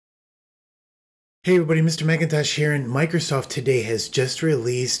Hey everybody, Mr. Macintosh here, and Microsoft today has just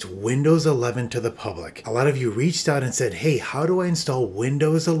released Windows 11 to the public. A lot of you reached out and said, hey, how do I install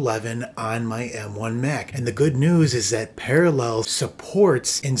Windows 11 on my M1 Mac? And the good news is that Parallels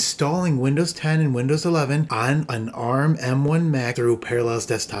supports installing Windows 10 and Windows 11 on an ARM M1 Mac through Parallels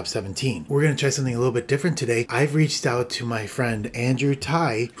Desktop 17. We're going to try something a little bit different today. I've reached out to my friend Andrew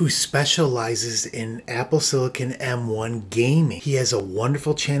Tai, who specializes in Apple Silicon M1 gaming. He has a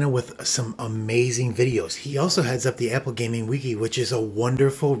wonderful channel with some amazing videos. He also heads up the Apple Gaming Wiki, which is a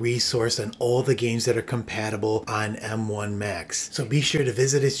wonderful resource on all the games that are compatible on M1 Macs. So be sure to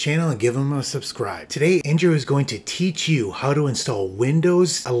visit his channel and give him a subscribe. Today, Andrew is going to teach you how to install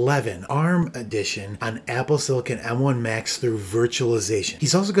Windows 11 ARM Edition on Apple Silicon M1 Macs through virtualization.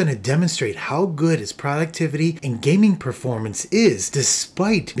 He's also going to demonstrate how good his productivity and gaming performance is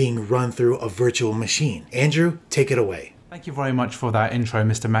despite being run through a virtual machine. Andrew, take it away. Thank you very much for that intro,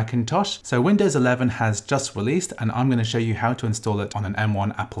 Mr. Macintosh. So Windows 11 has just released and I'm going to show you how to install it on an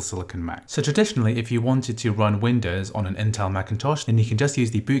M1 Apple Silicon Mac. So traditionally, if you wanted to run Windows on an Intel Macintosh, then you can just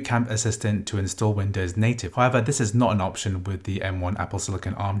use the Boot Camp Assistant to install Windows native. However, this is not an option with the M1 Apple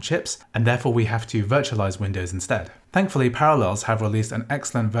Silicon ARM chips, and therefore we have to virtualize Windows instead. Thankfully, Parallels have released an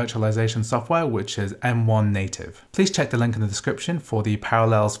excellent virtualization software, which is M1 native. Please check the link in the description for the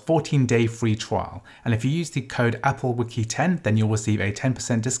Parallels 14-day free trial. And if you use the code AppleWiki10, then you'll receive a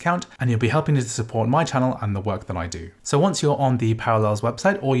 10% discount and you'll be helping to support my channel and the work that I do. So once you're on the Parallels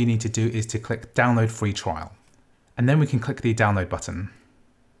website, all you need to do is to click download free trial. And then we can click the download button.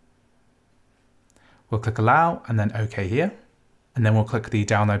 We'll click allow and then OK here. And then we'll click the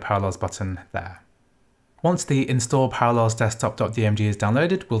download Parallels button there. Once the install parallels desktop.dmg is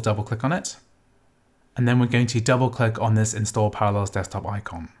downloaded, we'll double click on it. And then we're going to double click on this install parallels desktop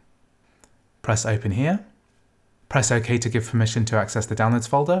icon. Press open here. Press OK to give permission to access the downloads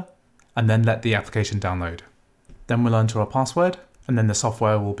folder, and then let the application download. Then we'll enter our password, and then the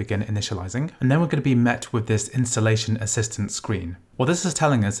software will begin initializing. And then we're going to be met with this installation assistant screen. What this is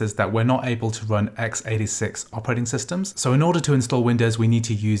telling us is that we're not able to run x86 operating systems. So in order to install Windows, we need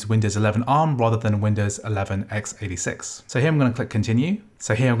to use Windows 11 ARM rather than Windows 11 x86. So here I'm going to click continue.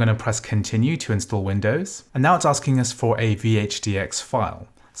 So here I'm going to press continue to install Windows. And now it's asking us for a VHDX file.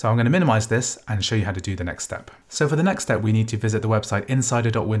 So I'm going to minimize this and show you how to do the next step. So for the next step, we need to visit the website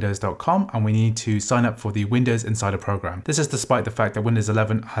insider.windows.com and we need to sign up for the Windows Insider program. This is despite the fact that Windows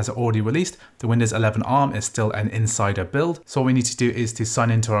 11 has already released. The Windows 11 ARM is still an insider build. So what we need to do is to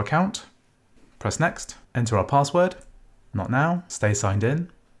sign into our account, press next, enter our password, not now, stay signed in.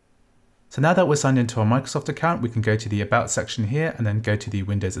 So now that we're signed into our Microsoft account, we can go to the About section here and then go to the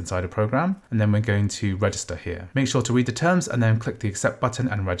Windows Insider program. And then we're going to register here. Make sure to read the terms and then click the Accept button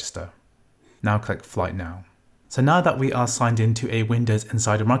and register. Now click Flight Now. So now that we are signed into a Windows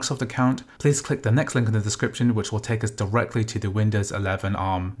Insider Microsoft account, please click the next link in the description, which will take us directly to the Windows 11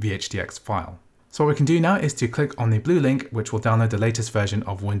 ARM VHDX file. So what we can do now is to click on the blue link, which will download the latest version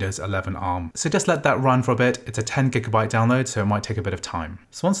of Windows 11 ARM. So just let that run for a bit. It's a 10 GB download, so it might take a bit of time.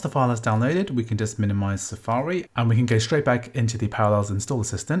 So once the file is downloaded, we can just minimize Safari and we can go straight back into the Parallels Install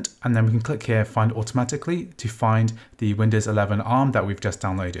Assistant. And then we can click here, Find Automatically, to find the Windows 11 ARM that we've just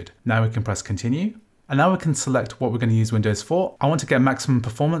downloaded. Now we can press Continue. And now we can select what we're going to use Windows for. I want to get maximum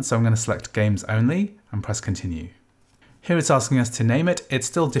performance, so I'm going to select Games Only and press Continue. Here it's asking us to name it. It's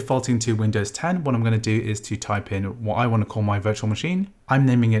still defaulting to Windows 10. What I'm going to do is to type in what I want to call my virtual machine. I'm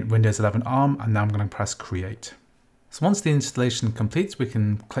naming it Windows 11 ARM, and now I'm going to press Create. So once the installation completes, we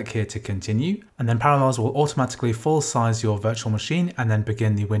can click here to continue, and then Parallels will automatically full size your virtual machine and then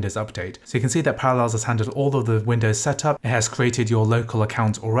begin the Windows update. So you can see that Parallels has handled all of the Windows setup. It has created your local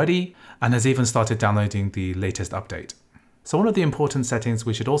account already and has even started downloading the latest update. So one of the important settings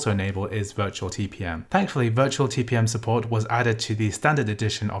we should also enable is virtual TPM. Thankfully, virtual TPM support was added to the standard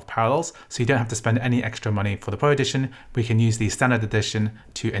edition of Parallels, so you don't have to spend any extra money for the Pro edition. We can use the standard edition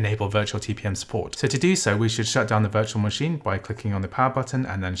to enable virtual TPM support. So to do so, we should shut down the virtual machine by clicking on the power button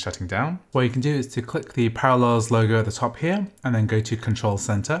and then shutting down. What you can do is to click the Parallels logo at the top here and then go to Control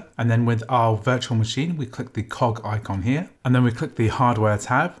Center. And then with our virtual machine, we click the cog icon here, and then we click the Hardware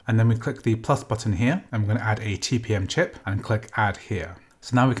tab, and then we click the plus button here, and we're going to add a TPM chip and click Add here.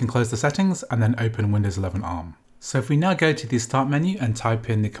 So now we can close the settings and then open Windows 11 ARM. So if we now go to the Start menu and type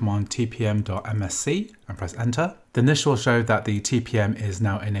in the command tpm.msc and press Enter, then this will show that the TPM is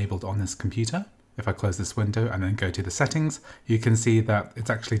now enabled on this computer. If I close this window and then go to the settings, you can see that it's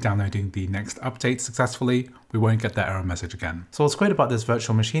actually downloading the next update successfully. We won't get that error message again. So what's great about this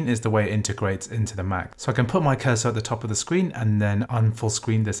virtual machine is the way it integrates into the Mac. So I can put my cursor at the top of the screen and then unfull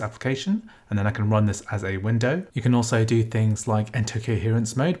screen this application, and then I can run this as a window. You can also do things like enter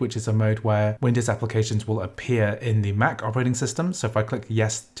Coherence Mode, which is a mode where Windows applications will appear in the Mac operating system. So if I click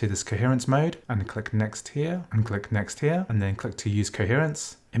yes to this Coherence Mode and click next here and click next here and then click to use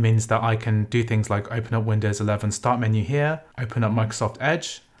Coherence, it means that I can do things like open up Windows 11 start menu here, open up Microsoft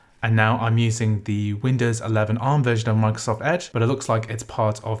Edge, and now I'm using the Windows 11 ARM version of Microsoft Edge, but it looks like it's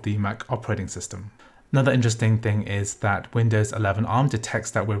part of the Mac operating system. Another interesting thing is that Windows 11 ARM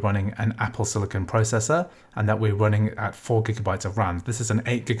detects that we're running an Apple Silicon processor and that we're running at 4 GB of RAM. This is an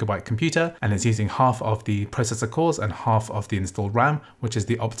 8 GB computer and it's using half of the processor cores and half of the installed RAM, which is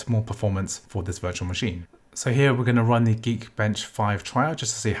the optimal performance for this virtual machine. So here we're going to run the Geekbench 5 trial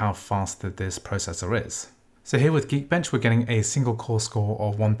just to see how fast this processor is. So here with Geekbench, we're getting a single core score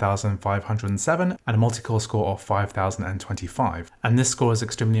of 1,507 and a multi-core score of 5,025. And this score is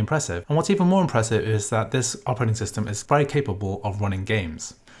extremely impressive. And what's even more impressive is that this operating system is very capable of running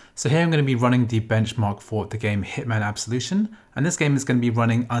games. So here I'm going to be running the benchmark for the game Hitman Absolution, and this game is going to be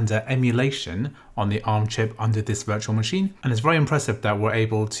running under emulation on the ARM chip under this virtual machine, and it's very impressive that we're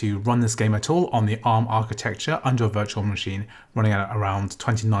able to run this game at all on the ARM architecture under a virtual machine running at around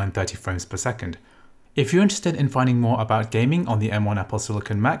 29-30 frames per second. If you're interested in finding more about gaming on the M1 Apple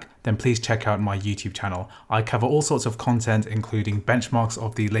Silicon Mac, then please check out my YouTube channel. I cover all sorts of content including benchmarks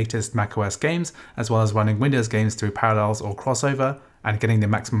of the latest macOS games, as well as running Windows games through Parallels or Crossover, and getting the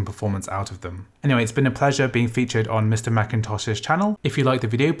maximum performance out of them. Anyway, it's been a pleasure being featured on Mr. Macintosh's channel. If you liked the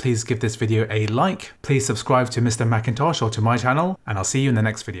video, please give this video a like. Please subscribe to Mr. Macintosh or to my channel, and I'll see you in the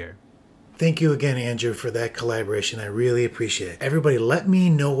next video. Thank you again, Andrew, for that collaboration. I really appreciate it. Everybody, let me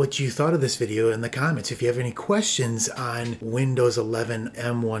know what you thought of this video in the comments. If you have any questions on Windows 11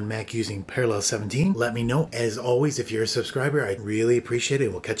 M1 Mac using Parallel 17, let me know. As always, if you're a subscriber, I'd really appreciate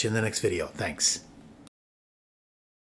it. We'll catch you in the next video. Thanks.